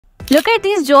Look at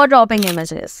these jaw-dropping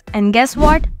images. And guess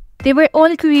what? They were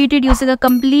all created using a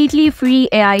completely free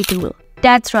AI tool.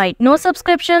 That's right, no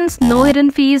subscriptions, no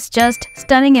hidden fees, just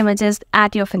stunning images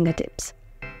at your fingertips.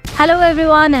 Hello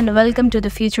everyone and welcome to the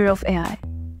future of AI.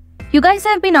 You guys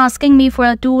have been asking me for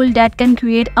a tool that can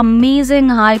create amazing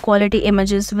high-quality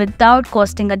images without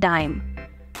costing a dime.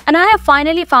 And I have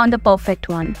finally found the perfect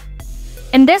one.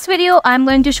 In this video, I'm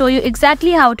going to show you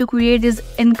exactly how to create these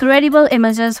incredible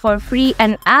images for free,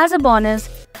 and as a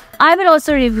bonus, I will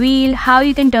also reveal how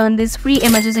you can turn these free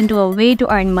images into a way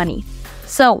to earn money.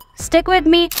 So, stick with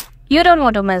me, you don't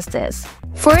want to miss this.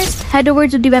 First, head over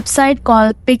to the website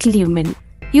called PicLumen.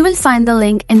 You will find the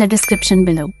link in the description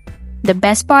below. The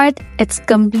best part, it's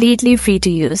completely free to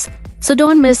use. So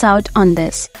don't miss out on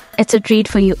this. It's a treat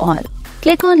for you all.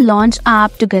 Click on Launch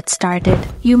App to get started.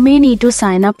 You may need to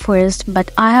sign up first, but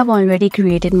I have already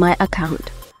created my account.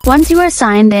 Once you are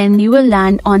signed in, you will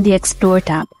land on the Explore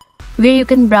tab, where you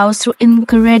can browse through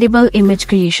incredible image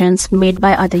creations made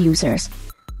by other users.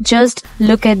 Just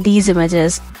look at these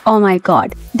images. Oh my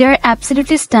god, they're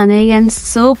absolutely stunning and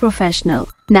so professional.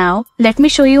 Now, let me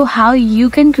show you how you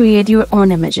can create your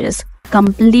own images,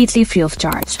 completely free of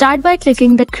charge. Start by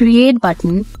clicking the Create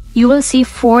button. You will see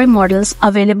 4 models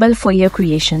available for your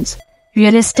creations: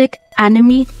 Realistic,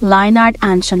 Anime, Line Art,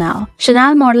 and Chanel.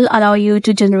 Chanel model allow you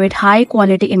to generate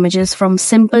high-quality images from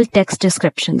simple text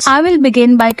descriptions. I will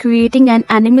begin by creating an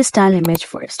anime-style image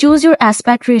first. Choose your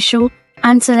aspect ratio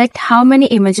and select how many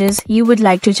images you would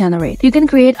like to generate. You can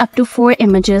create up to 4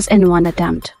 images in one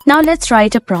attempt. Now let's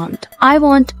write a prompt. I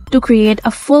want to create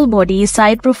a full-body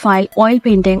side-profile oil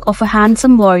painting of a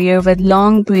handsome warrior with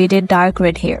long braided dark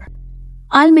red hair.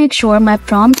 I'll make sure my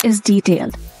prompt is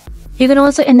detailed. You can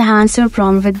also enhance your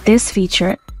prompt with this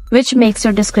feature, which makes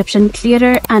your description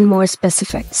clearer and more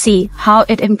specific. See how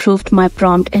it improved my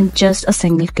prompt in just a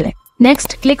single click.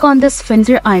 Next, click on this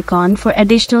filter icon for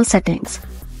additional settings.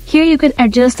 Here you can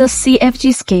adjust the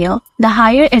CFG scale. The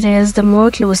higher it is, the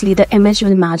more closely the image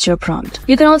will match your prompt.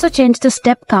 You can also change the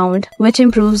step count, which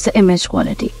improves the image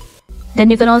quality. Then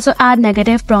you can also add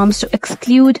negative prompts to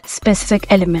exclude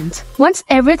specific elements. Once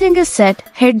everything is set,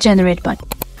 hit Generate button.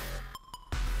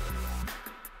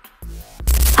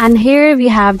 And here we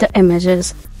have the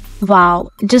images. Wow,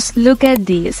 just look at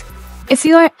these. If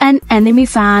you are an anime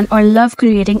fan or love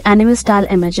creating anime-style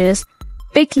images,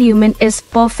 PicLumen is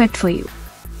perfect for you.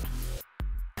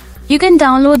 You can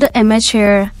download the image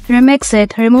here, remix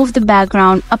it, remove the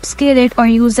background, upscale it, or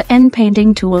use the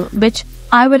in-painting tool, which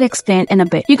I will explain in a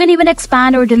bit. You can even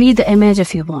expand or delete the image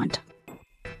if you want.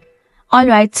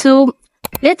 Alright, so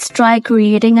let's try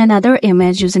creating another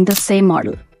image using the same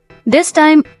model. This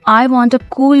time, I want a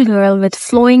cool girl with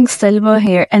flowing silver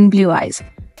hair and blue eyes.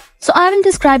 So I will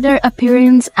describe their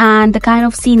appearance and the kind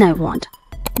of scene I want.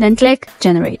 Then click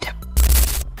Generate.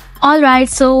 Alright,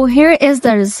 so here is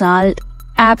the result.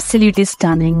 Absolutely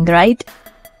stunning, right?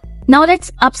 Now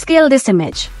let's upscale this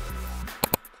image.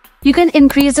 You can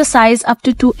increase the size up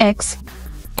to 2x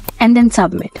and then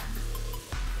submit.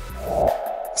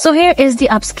 So here is the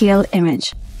upscaled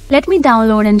image. Let me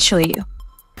download and show you.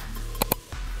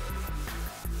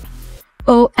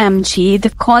 OMG,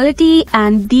 the quality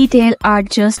and detail are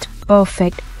just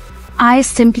perfect. I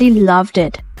simply loved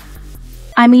it.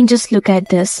 I mean, just look at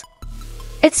this.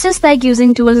 It's just like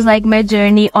using tools like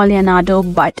Midjourney or Leonardo,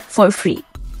 but for free.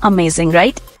 Amazing,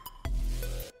 right?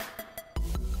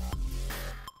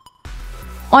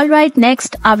 Alright,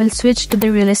 next I will switch to the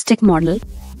realistic model.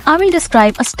 I will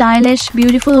describe a stylish,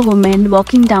 beautiful woman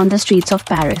walking down the streets of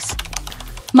Paris.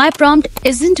 My prompt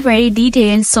isn't very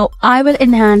detailed, so I will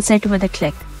enhance it with a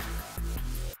click.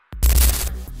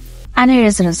 And here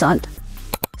is the result.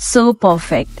 So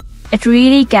perfect. It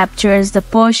really captures the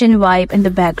Persian vibe in the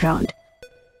background.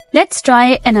 Let's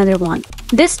try another one.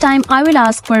 This time I will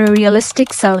ask for a realistic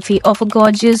selfie of a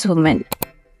gorgeous woman.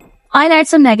 I'll add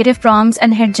some negative prompts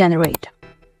and hit Generate.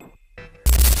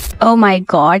 Oh my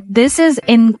god, this is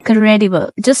incredible.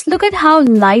 Just look at how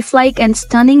lifelike and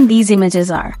stunning these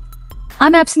images are.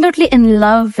 I'm absolutely in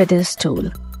love with this tool.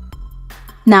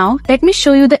 Now, let me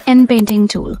show you the in-painting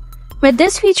tool. With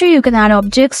this feature, you can add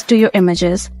objects to your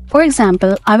images. For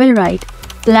example, I will write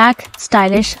black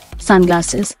stylish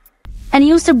sunglasses and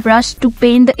use the brush to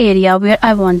paint the area where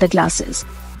I want the glasses.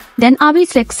 Then I will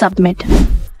click Submit.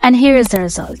 And here is the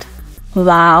result.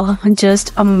 Wow,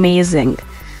 just amazing.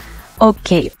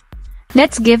 Okay.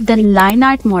 Let's give the line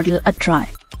art model a try.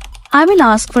 I will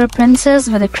ask for a princess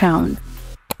with a crown.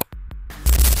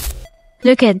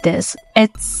 Look at this.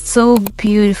 It's so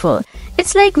beautiful.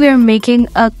 It's like we're making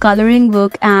a coloring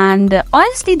book, and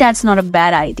honestly, that's not a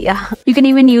bad idea. You can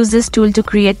even use this tool to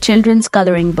create children's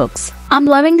coloring books. I'm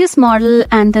loving this model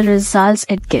and the results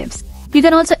it gives. You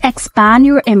can also expand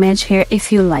your image here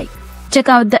if you like. Check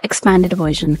out the expanded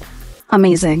version.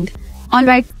 Amazing.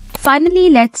 Alright, finally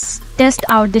let's test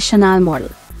out the Chanel model.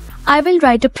 I will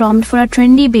write a prompt for a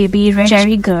trendy baby red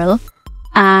cherry girl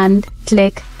and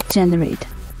click generate.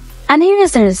 And here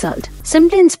is the result.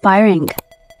 Simply inspiring.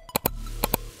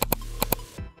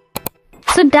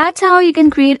 So that's how you can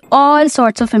create all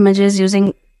sorts of images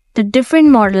using the different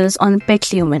models on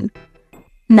PicLumen.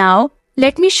 Now,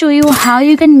 let me show you how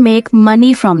you can make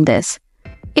money from this.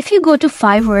 If you go to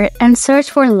Fiverr and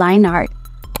search for line art,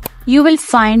 you will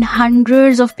find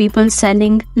hundreds of people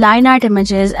selling line art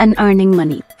images and earning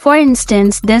money. For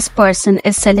instance, this person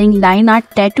is selling line art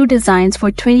tattoo designs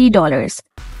for $20.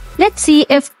 Let's see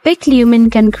if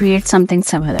PicLumen can create something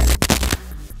similar.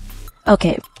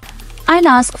 Okay, I'll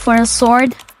ask for a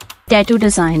sword tattoo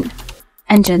design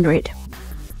and generate.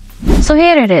 So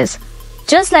here it is,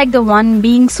 just like the one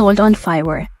being sold on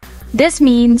Fiverr. This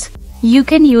means you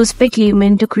can use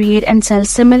PicLumen to create and sell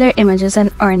similar images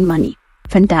and earn money.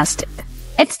 Fantastic.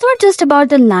 It's not just about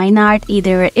the line art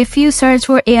either. If you search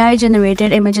for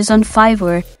AI-generated images on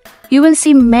Fiverr, you will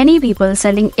see many people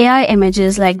selling AI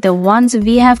images like the ones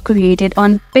we have created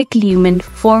on PicLumen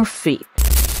for free.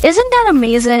 Isn't that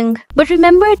amazing? But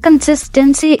remember,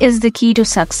 consistency is the key to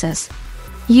success.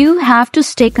 You have to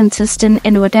stay consistent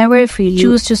in whatever field you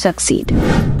choose to succeed.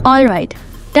 Alright,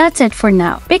 that's it for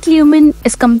now. PicLumen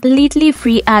is completely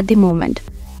free at the moment,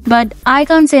 but I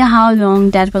can't say how long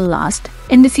that will last.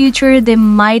 In the future, they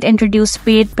might introduce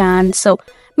paid plans, so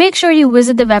make sure you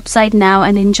visit the website now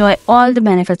and enjoy all the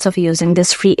benefits of using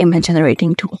this free image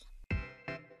generating tool.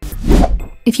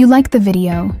 If you like the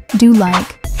video, do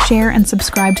like, share, and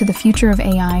subscribe to the Future of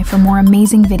AI for more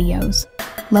amazing videos.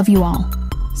 Love you all.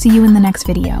 See you in the next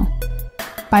video.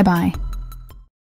 Bye-bye.